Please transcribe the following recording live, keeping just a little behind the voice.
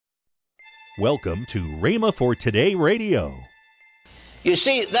Welcome to Rhema for Today Radio. You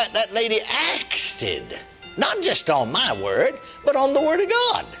see, that lady acted, not just on my word, but on the Word of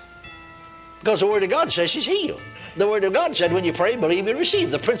God. Because the Word of God says she's healed. The Word of God said when you pray, believe you receive.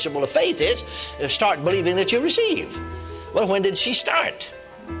 The principle of faith is start believing that you receive. Well, when did she start?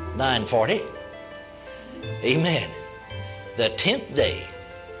 9:40. Amen. The 10th day,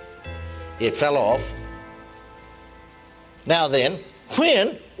 it fell off. Now then,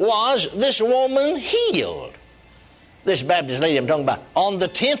 when was this woman healed? This Baptist lady I'm talking about. On the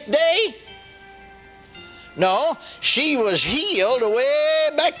 10th day? No, she was healed way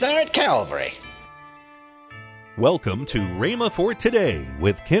back there at Calvary. Welcome to Rhema for Today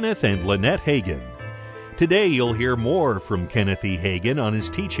with Kenneth and Lynette Hagin. Today you'll hear more from Kenneth E. Hagin on his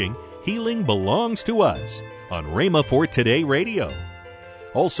teaching, Healing Belongs to Us, on Rhema for Today Radio.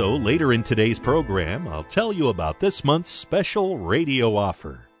 Also, later in today's program, I'll tell you about this month's special radio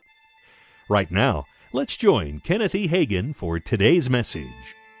offer. Right now, let's join Kenneth E. Hagin for today's message.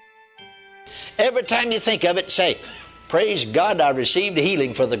 Every time you think of it, say, praise God, I received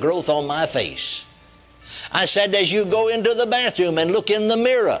healing for the growth on my face. I said, as you go into the bathroom and look in the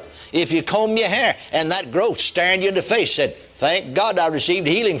mirror, if you comb your hair and that growth staring you in the face, said, thank God I received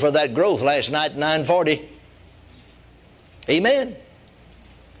healing for that growth last night at 9:40. Amen.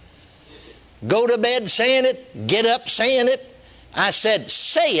 Go to bed saying it, get up saying it. I said,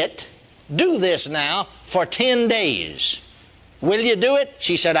 say it, do this now for 10 days. Will you do it?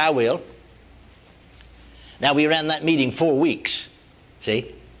 She said, I will. Now, we ran that meeting 4 weeks,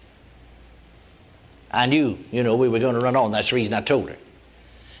 see? I knew, we were going to run on. That's the reason I told her.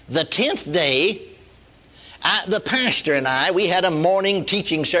 The 10th day, the pastor and I, we had a morning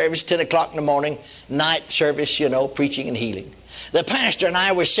teaching service, 10 o'clock in the morning, night service, preaching and healing. The pastor and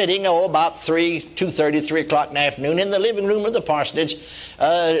I were sitting, about 2:30, 3 o'clock in the afternoon in the living room of the parsonage,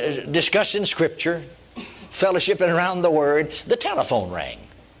 discussing Scripture, fellowshipping around the Word. The telephone rang.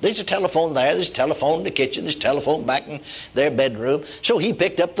 There's a telephone there, there's a telephone in the kitchen, there's a telephone back in their bedroom. So he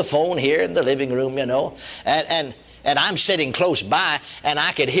picked up the phone here in the living room, and I'm sitting close by, and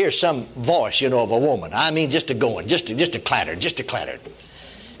I could hear some voice, of a woman. I mean, just a clatter.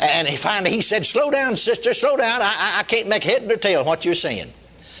 And finally he said, slow down, sister, slow down. I can't make head nor tail what you're saying.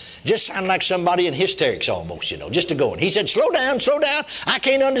 Just sound like somebody in hysterics almost, just a going. He said, slow down. I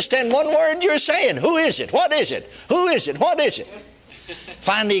can't understand one word you're saying. Who is it? What is it? Who is it? What is it?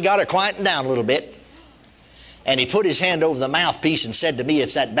 Finally, he got her quieting down a little bit. And he put his hand over the mouthpiece and said to me,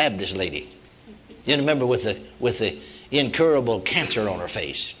 it's that Baptist lady. You remember with the incurable cancer on her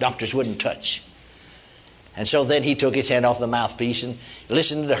face. Doctors wouldn't touch. And so then he took his hand off the mouthpiece and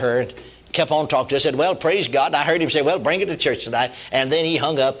listened to her and kept on talking to her. I said, well, praise God. I heard him say, well, bring it to church tonight. And then he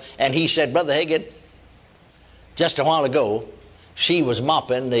hung up and he said, Brother Hagin, just a while ago, she was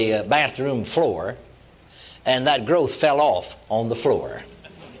mopping the bathroom floor and that growth fell off on the floor.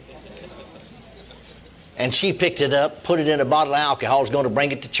 And she picked it up, put it in a bottle of alcohol, is going to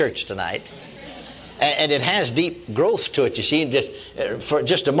bring it to church tonight. And it has deep growth to it, you see. And for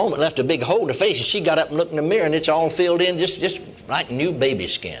just a moment left a big hole in her face. And she got up and looked in the mirror, and it's all filled in, just like new baby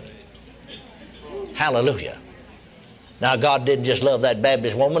skin. Hallelujah. Now, God didn't just love that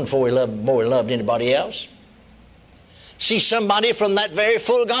Baptist woman before he loved anybody else. See, somebody from that very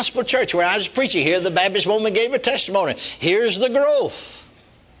full gospel church where I was preaching here, the Baptist woman gave her testimony. Here's the growth.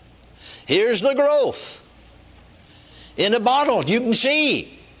 Here's the growth. In a bottle, you can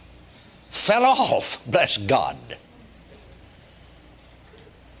see. Fell off, bless God.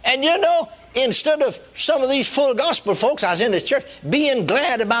 And instead of some of these full gospel folks, I was in this church, being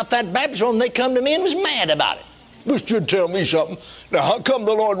glad about that Baptist woman, they come to me and was mad about it. This should tell me something. Now, how come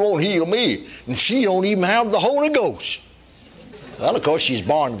the Lord won't heal me? And she don't even have the Holy Ghost. Well, of course, she's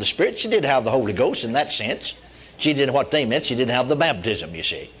born of the Spirit. She did have the Holy Ghost in that sense. She didn't what they meant. She didn't have the baptism, you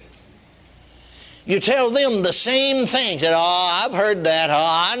see. You tell them the same thing. That, I've heard that.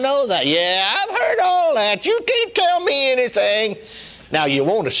 I know that. Yeah, I've heard all that. You can't tell me anything. Now, you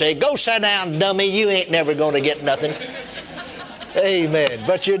want to say, go sit down, dummy. You ain't never going to get nothing. Amen.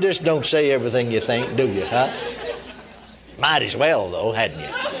 But you just don't say everything you think, do you, huh? Might as well, though, hadn't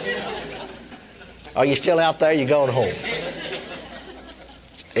you? Are you still out there? You going home?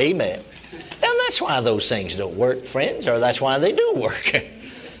 Amen. And that's why those things don't work, friends, or that's why they do work.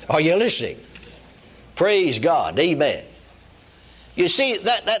 Are you listening? Praise God. Amen. You see,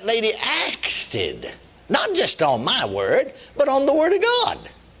 that lady acted, not just on my word, but on the Word of God.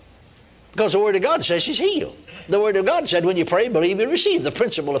 Because the Word of God says she's healed. The Word of God said when you pray, believe you receive. The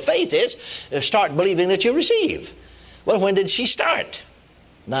principle of faith is start believing that you receive. Well, when did she start?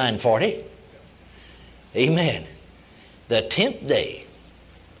 9:40. Amen. The 10th day,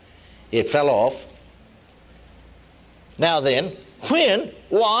 It fell off. Now then, when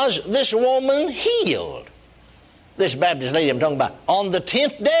was this woman healed? This Baptist lady I'm talking about. On the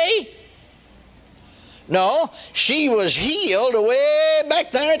 10th day? No, she was healed way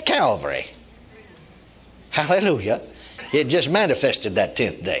back there at Calvary. Hallelujah. It just manifested that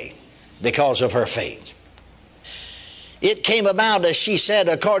 10th day because of her faith. It came about, as she said,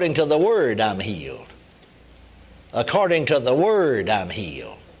 according to the word I'm healed. According to the word I'm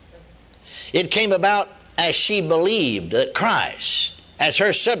healed. It came about as she believed that Christ, as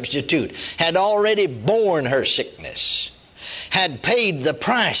her substitute, had already borne her sickness, had paid the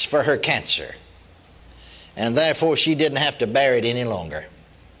price for her cancer, and therefore she didn't have to bear it any longer.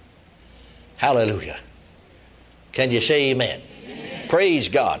 Hallelujah. Can you say amen? Amen. Praise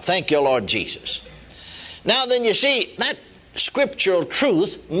God. Thank you, Lord Jesus. Now then, you see, that scriptural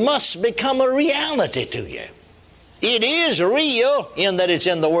truth must become a reality to you. It is real in that it's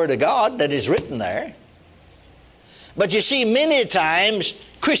in the Word of God, that is written there. But you see, many times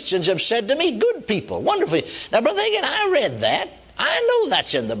Christians have said to me, good people, wonderful. Now, Brother Hagin, I read that. I know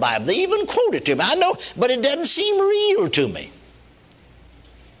that's in the Bible. They even quote it to me. I know, but it doesn't seem real to me.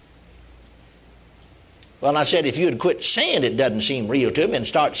 Well, I said, if you'd quit saying it doesn't seem real to me and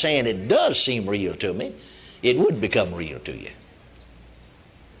start saying it does seem real to me, it would become real to you.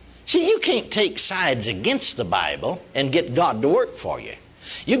 See, you can't take sides against the Bible and get God to work for you.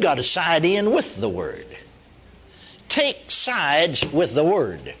 You've got to side in with the Word. Take sides with the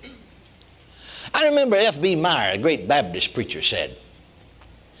Word. I remember F.B. Meyer, a great Baptist preacher, said,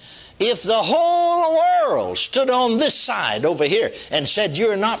 if the whole world stood on this side over here and said,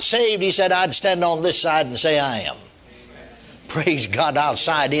 you're not saved, he said, I'd stand on this side and say, I am. Amen. Praise God, I'll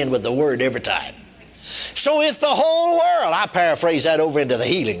side in with the Word every time. So if the whole world, I paraphrase that over into the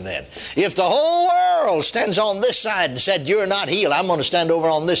healing then. If the whole world stands on this side and said, you're not healed, I'm going to stand over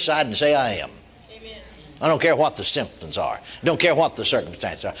on this side and say, I am. Amen. I don't care what the symptoms are. Don't care what the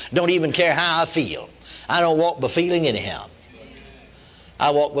circumstances are. Don't even care how I feel. I don't walk by feeling anyhow. I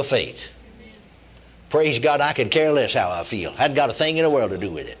walk by faith. Praise God, I could care less how I feel. Hadn't got a thing in the world to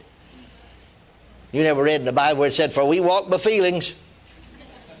do with it. You never read in the Bible where it said, for we walk by feelings.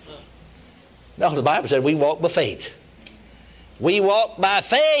 No, the Bible said we walk by faith. We walk by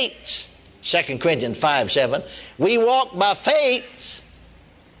faith. 2 Corinthians 5:7. We walk by faith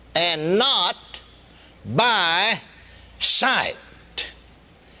and not by sight.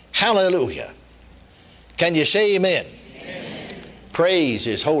 Hallelujah. Can you say amen? Amen. Praise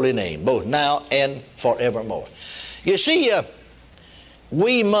His holy name, both now and forevermore. You see,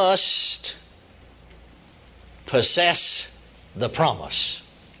 we must possess the promise.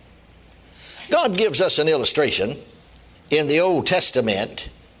 God gives us an illustration. In the Old Testament,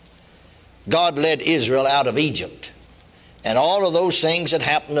 God led Israel out of Egypt. And all of those things that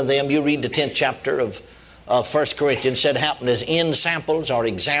happened to them, you read the 10th chapter of 1 Corinthians, said happened as ensamples or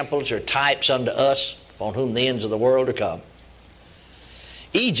examples or types unto us, upon whom the ends of the world are come.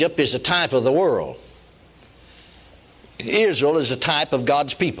 Egypt is a type of the world. Israel is a type of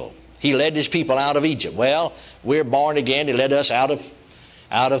God's people. He led His people out of Egypt. Well, we're born again. He led us out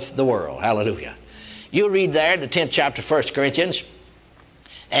of the world. Hallelujah. You read there in the 10th chapter of 1 Corinthians,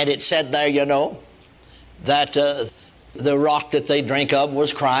 and it said there, you know, that the rock that they drank of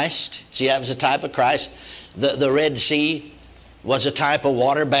was Christ. See, that was a type of Christ. The Red Sea was a type of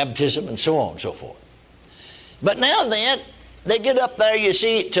water baptism, and so on and so forth. But now then, they get up there, you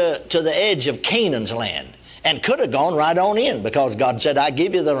see, to the edge of Canaan's land, and could have gone right on in, because God said, I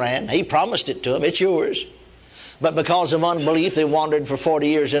give you the land. He promised it to them. It's yours. But because of unbelief, they wandered for 40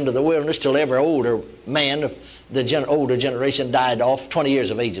 years into the wilderness till every older man of the older generation died off, 20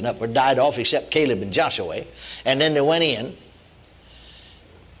 years of age and upward, died off except Caleb and Joshua. And then they went in.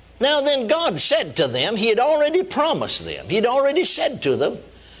 Now then, God said to them, He had already promised them. He had already said to them,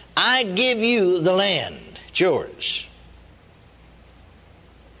 I give you the land. It's yours.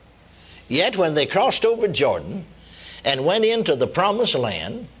 Yet when they crossed over Jordan and went into the promised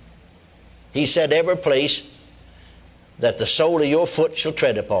land, He said, every place that the sole of your foot shall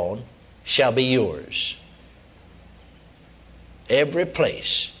tread upon shall be yours. Every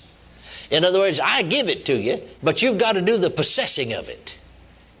place. In other words, I give it to you, but you've got to do the possessing of it.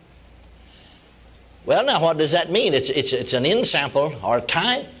 Well, now what does that mean? It's an ensample or a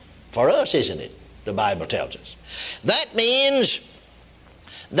type for us, isn't it? The Bible tells us. That means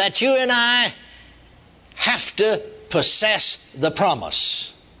that you and I have to possess the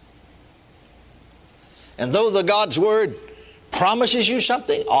promise. And though the God's Word promises you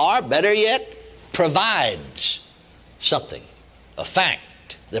something, or better yet, provides something, a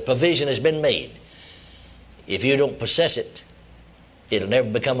fact, the provision has been made. If you don't possess it, it'll never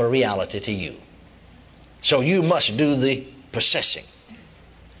become a reality to you. So you must do the possessing.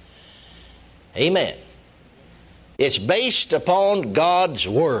 Amen. It's based upon God's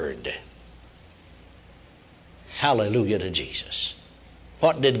Word. Hallelujah to Jesus.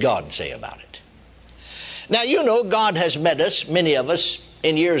 What did God say about it? Now, you know, God has met us, many of us,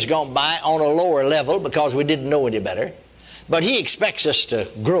 in years gone by on a lower level because we didn't know any better. But He expects us to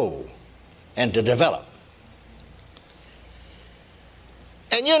grow and to develop.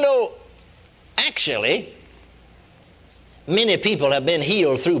 And you know, actually, many people have been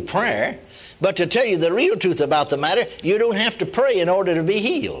healed through prayer. But to tell you the real truth about the matter, you don't have to pray in order to be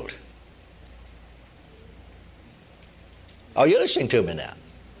healed. Are you listening to me now?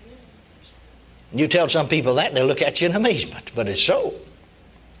 You tell some people that and they'll look at you in amazement, but it's so.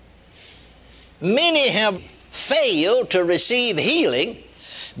 Many have failed to receive healing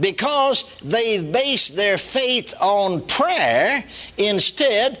because they've based their faith on prayer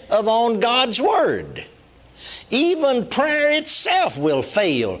instead of on God's Word. Even prayer itself will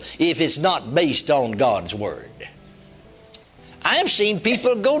fail if it's not based on God's Word. I've seen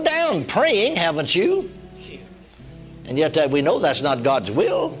people go down praying, haven't you? And yet we know that's not God's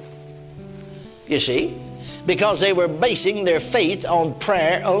will. You see? Because they were basing their faith on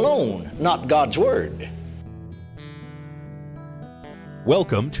prayer alone, not God's Word.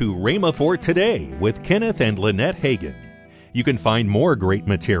 Welcome to Rhema for Today with Kenneth and Lynette Hagin. You can find more great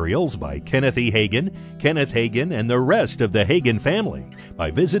materials by Kenneth E. Hagin, Kenneth Hagin, and the rest of the Hagin family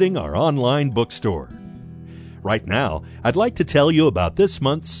by visiting our online bookstore. Right now, I'd like to tell you about this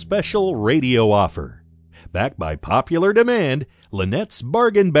month's special radio offer. Backed by popular demand, Lynette's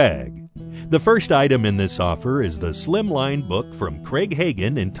Bargain Bag. The first item in this offer is the slimline book from Craig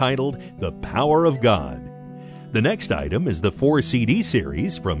Hagin entitled The Power of God. The next item is the 4 CD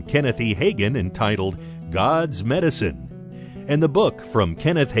series from Kenneth E. Hagin entitled God's Medicine, and the book from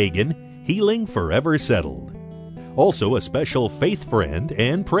Kenneth Hagin, Healing Forever Settled. Also a special Faith Friend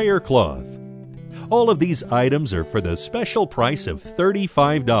and prayer cloth. All of these items are for the special price of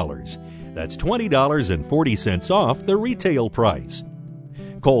 $35. That's $20.40 off the retail price.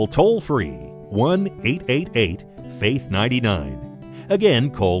 Call toll-free 1-888-FAITH-99. Again,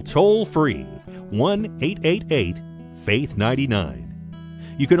 call toll-free 1-888-FAITH-99.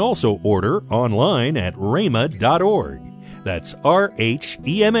 You can also order online at rhema.org. That's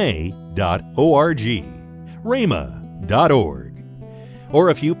RHEMA.org. rhema.org. Or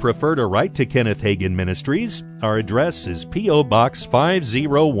if you prefer to write to Kenneth Hagin Ministries, our address is P.O. Box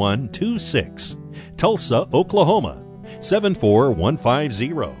 50126, Tulsa, Oklahoma,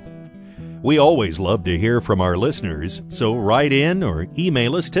 74150. We always love to hear from our listeners, so write in or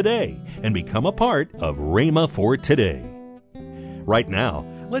email us today and become a part of Rhema for Today. Right now,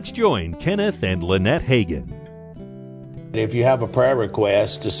 let's join Kenneth and Lynette Hagin. If you have a prayer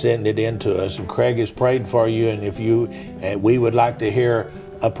request, to send it in to us, and Craig has prayed for you, and we would like to hear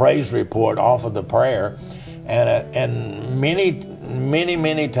a praise report off of the prayer. And many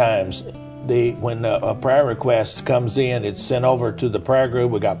times, when a prayer request comes in, it's sent over to the prayer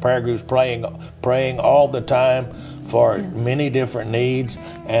group. We got prayer groups praying all the time for many different needs,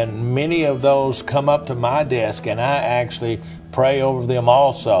 and many of those come up to my desk, and I actually pray over them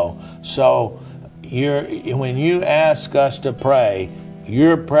also. So when you ask us to pray,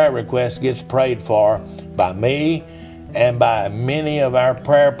 your prayer request gets prayed for by me and by many of our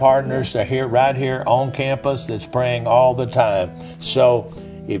prayer partners that are right here on campus that's praying all the time. So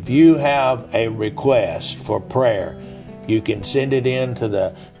if you have a request for prayer, you can send it in to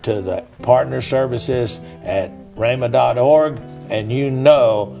the partner services at rhema.org, and you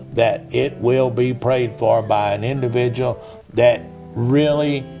know that it will be prayed for by an individual that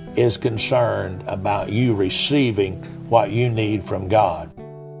really is concerned about you receiving what you need from God.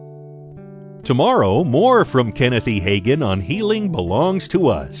 Tomorrow, more from Kenneth E. Hagin on Healing Belongs to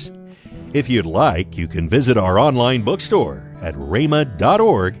Us. If you'd like, you can visit our online bookstore at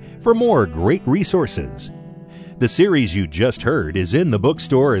rhema.org for more great resources. The series you just heard is in the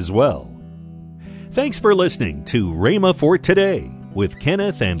bookstore as well. Thanks for listening to Rhema for Today with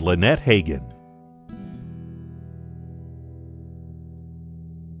Kenneth and Lynette Hagin.